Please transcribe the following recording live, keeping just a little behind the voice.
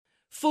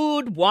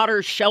Food,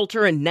 water,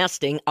 shelter, and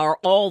nesting are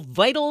all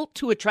vital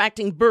to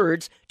attracting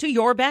birds to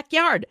your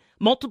backyard.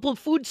 Multiple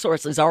food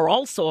sources are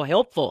also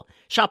helpful.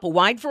 Shop a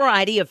wide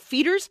variety of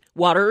feeders,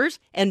 waterers,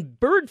 and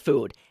bird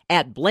food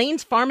at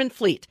Blaine's Farm and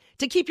Fleet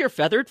to keep your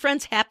feathered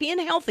friends happy and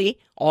healthy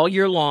all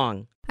year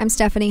long. I'm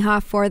Stephanie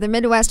Hoff for the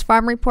Midwest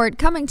Farm Report,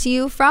 coming to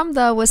you from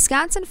the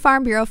Wisconsin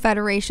Farm Bureau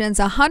Federation's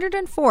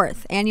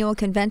 104th Annual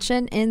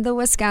Convention in the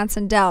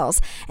Wisconsin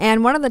Dells.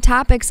 And one of the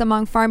topics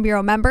among Farm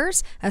Bureau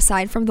members,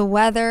 aside from the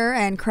weather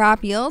and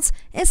crop yields,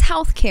 is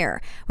health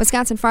care.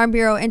 Wisconsin Farm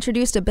Bureau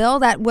introduced a bill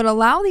that would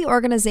allow the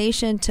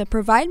organization to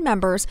provide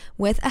members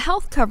with a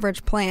health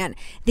coverage plan.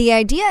 The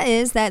idea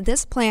is that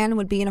this plan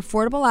would be an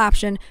affordable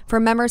option for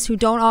members who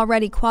don't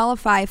already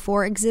qualify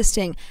for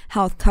existing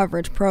health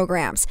coverage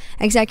programs.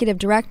 Executive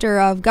Director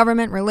of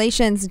Government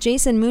Relations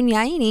Jason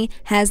Munyaini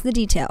has the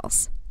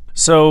details.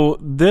 So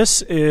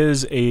this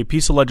is a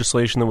piece of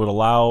legislation that would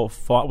allow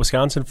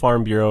Wisconsin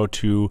Farm Bureau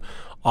to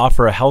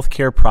offer a health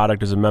care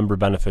product as a member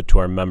benefit to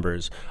our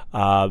members.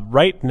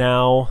 Right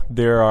now,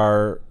 there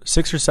are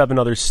 6 or 7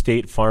 other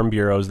state farm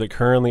bureaus that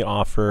currently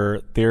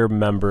offer their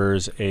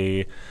members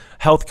a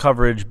health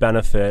coverage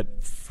benefit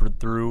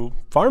through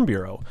Farm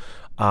Bureau.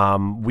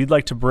 We'd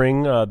like to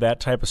bring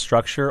that type of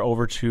structure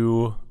over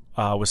to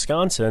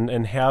Wisconsin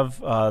and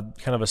have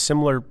kind of a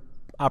similar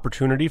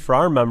opportunity for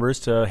our members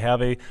to have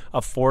a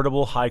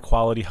affordable,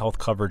 high-quality health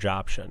coverage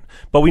option.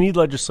 But we need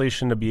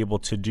legislation to be able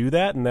to do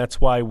that, and that's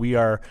why we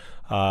are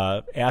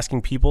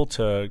asking people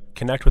to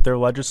connect with their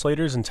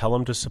legislators and tell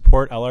them to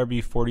support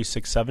LRB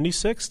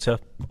 4676 to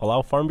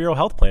allow Farm Bureau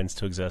health plans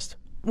to exist.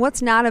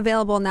 What's not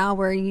available now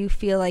where you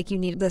feel like you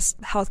need this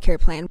health care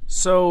plan?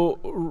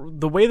 So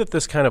the way that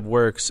this kind of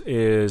works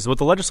is what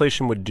the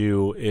legislation would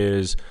do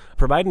is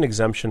provide an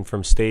exemption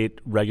from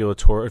state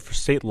regulatory for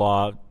state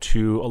law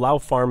to allow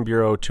Farm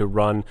Bureau to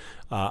run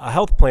a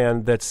health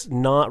plan that's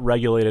not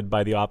regulated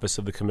by the Office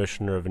of the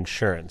Commissioner of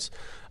Insurance.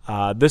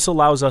 This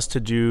allows us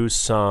to do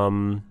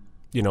some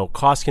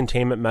cost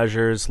containment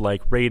measures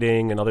like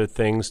rating and other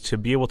things to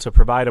be able to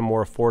provide a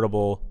more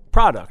affordable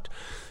product.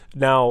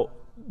 Now,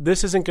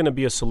 this isn't going to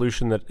be a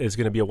solution that is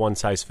going to be a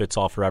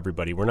one-size-fits-all for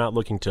everybody. We're not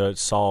looking to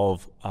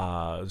solve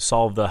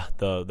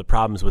the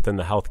problems within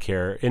the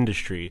healthcare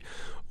industry.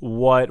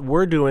 What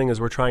we're doing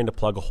is we're trying to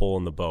plug a hole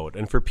in the boat.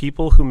 And for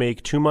people who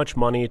make too much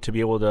money to be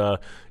able to,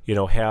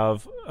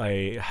 have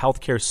a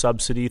healthcare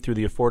subsidy through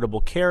the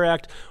Affordable Care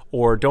Act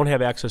or don't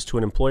have access to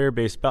an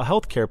employer-based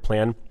healthcare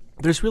plan,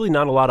 there's really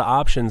not a lot of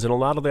options, and a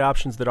lot of the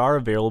options that are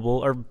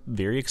available are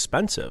very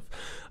expensive.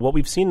 What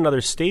we've seen in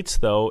other states,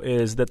 though,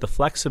 is that the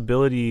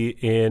flexibility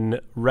in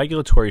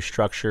regulatory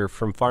structure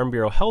from Farm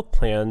Bureau health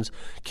plans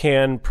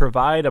can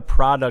provide a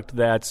product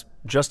that's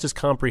just as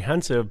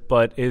comprehensive,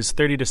 but is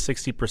 30 to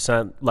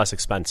 60% less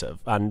expensive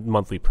on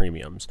monthly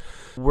premiums.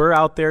 We're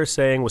out there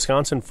saying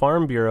Wisconsin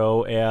Farm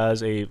Bureau,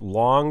 as a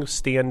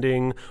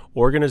long-standing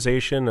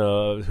organization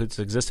that's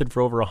existed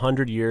for over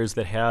 100 years,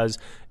 that has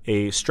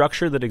a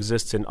structure that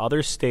exists in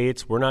other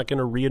states, we're not going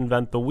to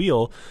reinvent the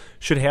wheel,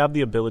 should have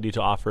the ability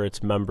to offer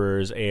its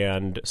members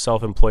and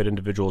self-employed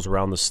individuals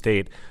around the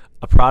state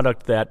a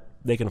product that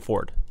they can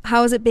afford.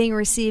 How is it being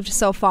received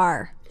so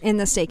far in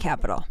the state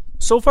capitol?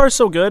 So far,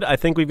 so good. I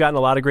think we've gotten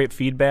a lot of great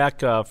feedback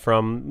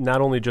from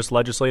not only just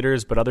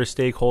legislators, but other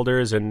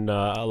stakeholders, and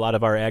a lot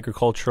of our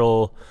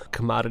agricultural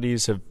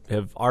commodities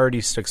have already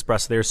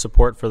expressed their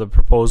support for the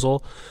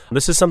proposal.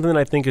 This is something that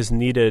I think is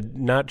needed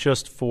not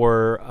just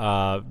for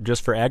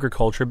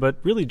agriculture, but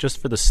really just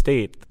for the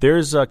state.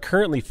 There's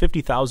currently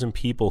 50,000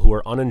 people who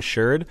are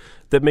uninsured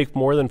that make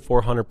more than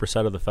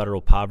 400% of the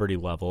federal poverty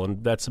level,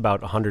 and that's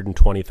about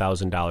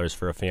 $120,000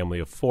 for a family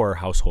of 4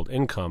 household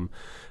income,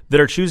 that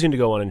are choosing to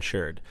go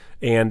uninsured.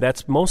 And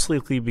that's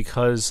mostly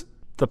because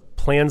the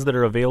plans that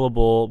are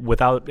available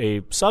without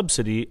a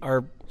subsidy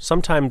are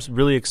sometimes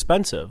really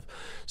expensive.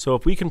 So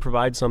if we can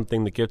provide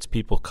something that gives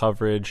people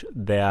coverage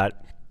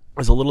that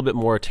is a little bit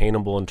more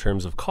attainable in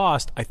terms of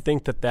cost, I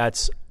think that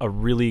that's a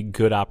really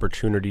good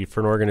opportunity for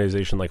an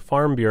organization like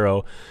Farm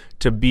Bureau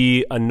to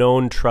be a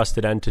known,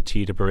 trusted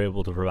entity to be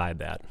able to provide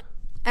that.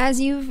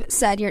 As you've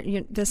said,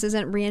 this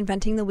isn't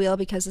reinventing the wheel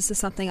because this is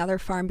something other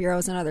farm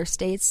bureaus in other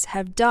states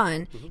have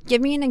done. Mm-hmm.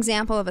 Give me an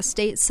example of a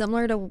state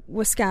similar to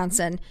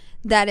Wisconsin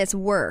that it's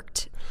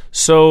worked.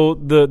 So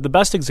the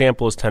best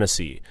example is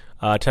Tennessee.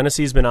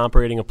 Tennessee's been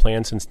operating a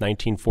plan since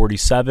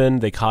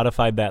 1947. They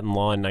codified that in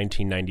law in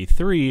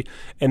 1993,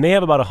 and they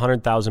have about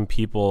 100,000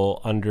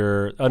 people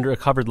under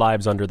covered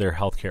lives under their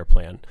health care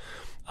plan.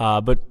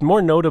 But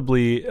more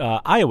notably,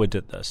 Iowa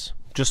did this.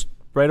 Just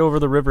right over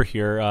the river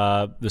here,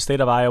 the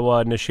state of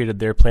Iowa initiated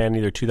their plan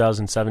either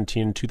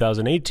 2017 and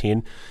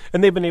 2018,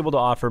 and they've been able to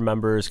offer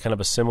members kind of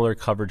a similar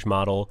coverage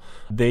model.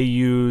 They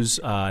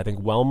use, I think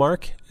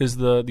Wellmark is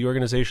the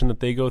organization that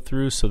they go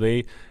through, so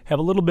they have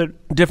a little bit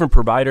different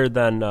provider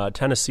than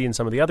Tennessee and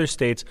some of the other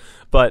states,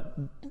 but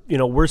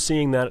we're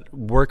seeing that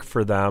work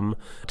for them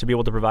to be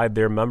able to provide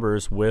their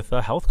members with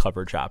a health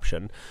coverage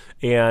option.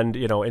 And,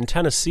 in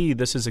Tennessee,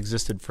 this has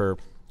existed for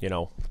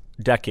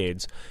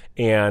decades.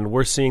 And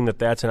we're seeing that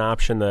that's an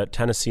option that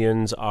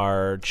Tennesseans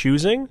are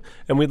choosing,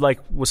 and we'd like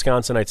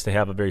Wisconsinites to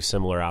have a very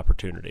similar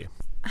opportunity.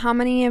 How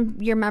many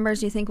of your members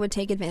do you think would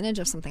take advantage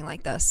of something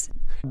like this?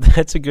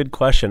 That's a good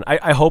question.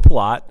 I hope a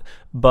lot,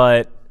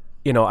 but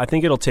I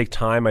think it'll take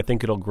time. I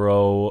think it'll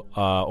grow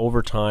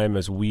over time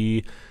as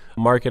we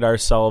market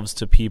ourselves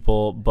to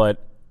people.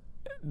 But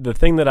the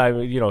thing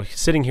that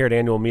sitting here at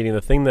annual meeting,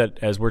 the thing that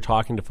as we're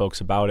talking to folks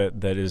about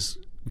it that is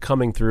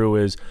coming through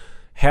is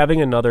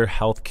having another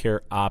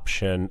healthcare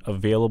option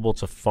available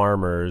to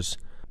farmers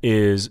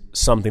is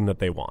something that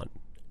they want.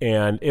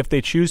 And if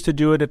they choose to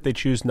do it, if they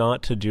choose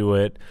not to do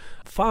it,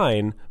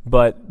 fine.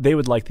 But they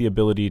would like the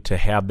ability to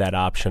have that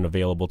option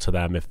available to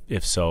them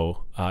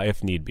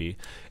if need be.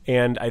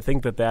 And I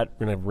think that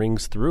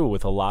rings through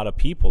with a lot of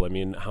people. I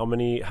mean, how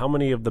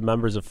many of the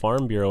members of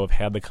Farm Bureau have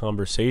had the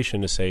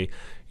conversation to say,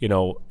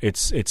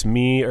 it's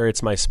me or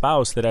it's my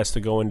spouse that has to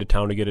go into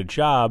town to get a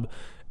job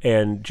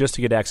and just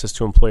to get access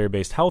to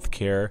employer-based health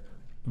care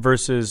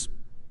versus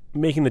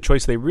making the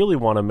choice they really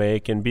want to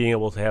make and being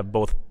able to have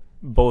both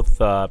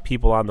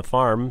people on the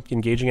farm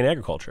engaging in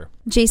agriculture.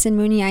 Jason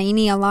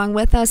Muniaini along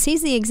with us.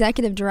 He's the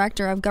Executive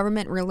Director of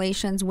Government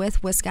Relations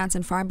with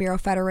Wisconsin Farm Bureau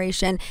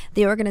Federation.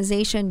 The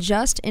organization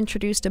just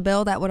introduced a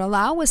bill that would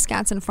allow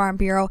Wisconsin Farm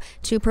Bureau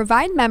to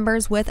provide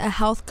members with a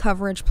health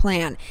coverage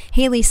plan.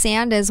 Haley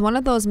Sand is one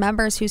of those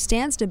members who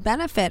stands to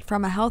benefit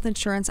from a health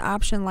insurance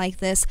option like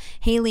this.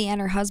 Haley and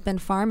her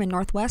husband farm in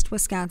northwest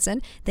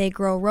Wisconsin. They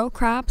grow row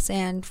crops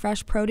and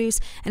fresh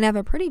produce and have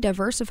a pretty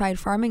diversified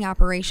farming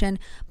operation,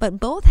 but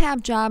both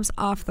have jobs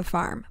off the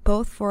farm,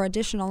 both for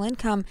additional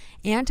income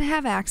and to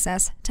have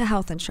access to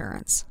health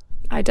insurance.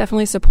 I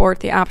definitely support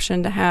the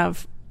option to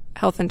have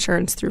health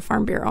insurance through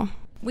Farm Bureau.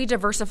 We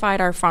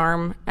diversified our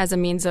farm as a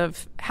means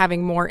of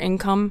having more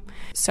income,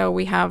 so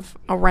we have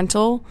a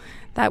rental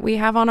that we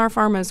have on our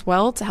farm as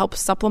well to help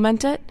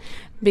supplement it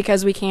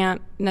because we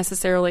can't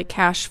necessarily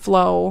cash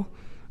flow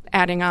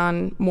adding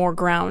on more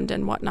ground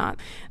and whatnot.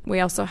 We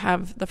also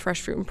have the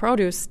fresh fruit and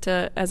produce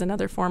as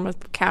another form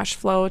of cash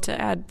flow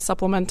to add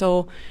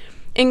supplemental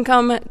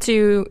income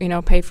to,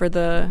 pay for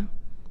the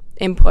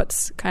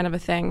inputs kind of a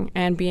thing.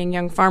 And being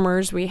young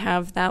farmers, we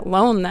have that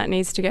loan that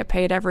needs to get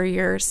paid every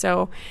year.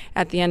 So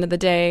at the end of the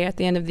day, at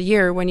the end of the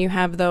year, when you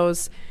have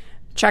those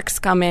checks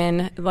come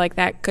in, like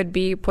that could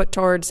be put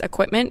towards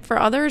equipment for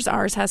others,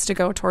 ours has to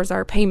go towards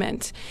our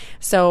payment.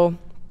 So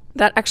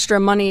that extra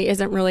money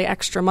isn't really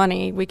extra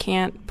money. We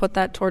can't put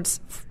that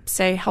towards,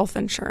 say, health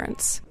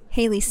insurance.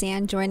 Haley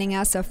Sand joining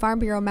us, a Farm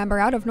Bureau member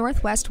out of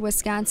northwest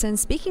Wisconsin,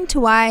 speaking to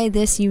why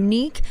this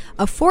unique,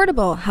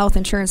 affordable health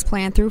insurance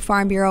plan through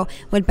Farm Bureau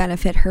would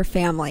benefit her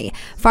family.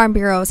 Farm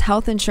Bureau's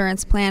health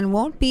insurance plan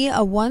won't be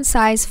a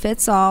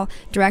one-size-fits-all.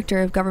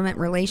 Director of Government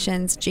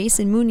Relations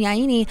Jason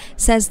Muniaini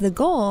says the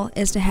goal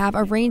is to have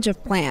a range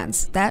of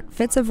plans that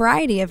fits a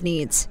variety of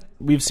needs.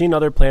 We've seen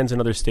other plans in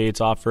other states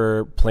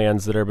offer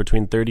plans that are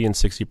between 30 and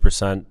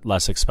 60%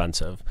 less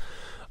expensive.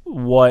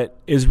 What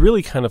is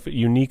really kind of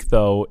unique,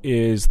 though,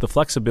 is the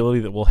flexibility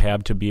that we'll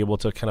have to be able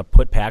to kind of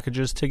put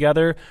packages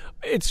together.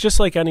 It's just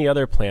like any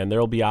other plan. There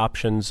will be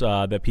options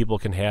that people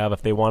can have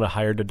if they want a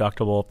higher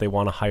deductible, if they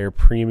want a higher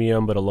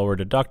premium but a lower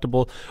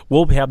deductible.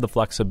 We'll have the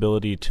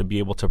flexibility to be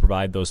able to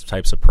provide those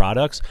types of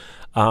products,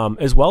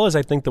 as well as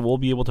I think that we'll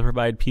be able to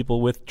provide people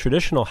with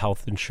traditional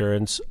health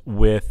insurance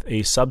with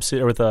a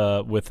subsidy or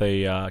with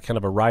a kind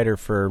of a rider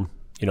for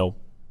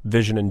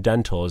vision and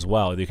dental as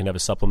well. You can have a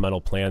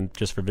supplemental plan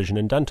just for vision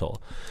and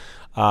dental.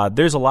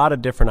 There's a lot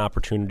of different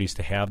opportunities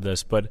to have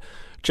this, but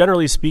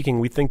generally speaking,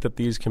 we think that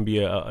these can be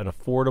an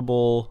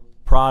affordable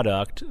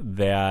product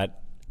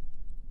that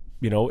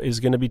is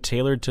going to be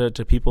tailored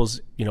to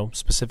people's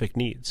specific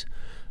needs.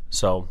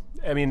 So,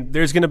 I mean,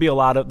 there's going to be a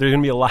lot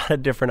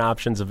of different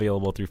options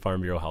available through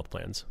Farm Bureau health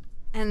plans.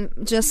 And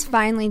just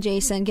finally,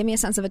 Jason, give me a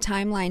sense of a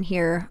timeline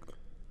here.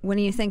 When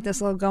do you think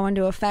this will go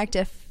into effect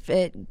if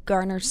it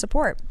garners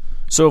support?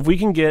 So if we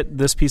can get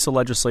this piece of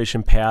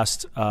legislation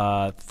passed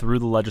through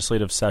the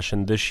legislative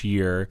session this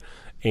year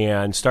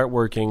and start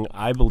working,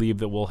 I believe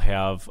that we'll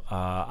have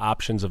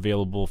options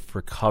available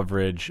for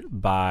coverage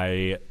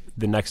by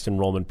the next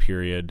enrollment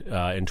period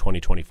in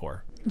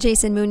 2024.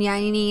 Jason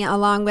Muniaini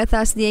along with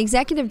us, the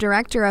Executive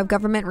Director of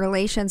Government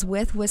Relations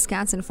with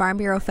Wisconsin Farm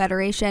Bureau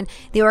Federation.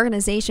 The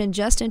organization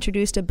just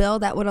introduced a bill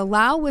that would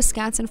allow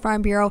Wisconsin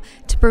Farm Bureau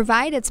to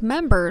provide its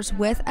members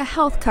with a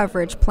health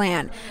coverage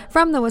plan.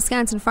 From the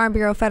Wisconsin Farm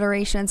Bureau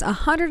Federation's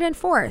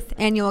 104th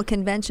Annual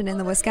Convention in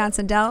the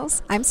Wisconsin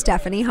Dells, I'm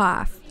Stephanie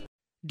Hoff.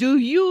 Do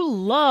you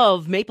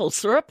love maple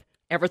syrup?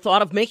 Ever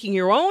thought of making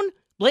your own?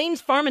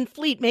 Blaine's Farm and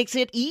Fleet makes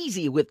it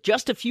easy with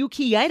just a few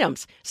key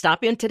items.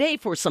 Stop in today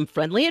for some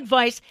friendly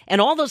advice and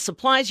all the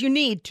supplies you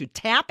need to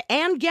tap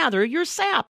and gather your sap.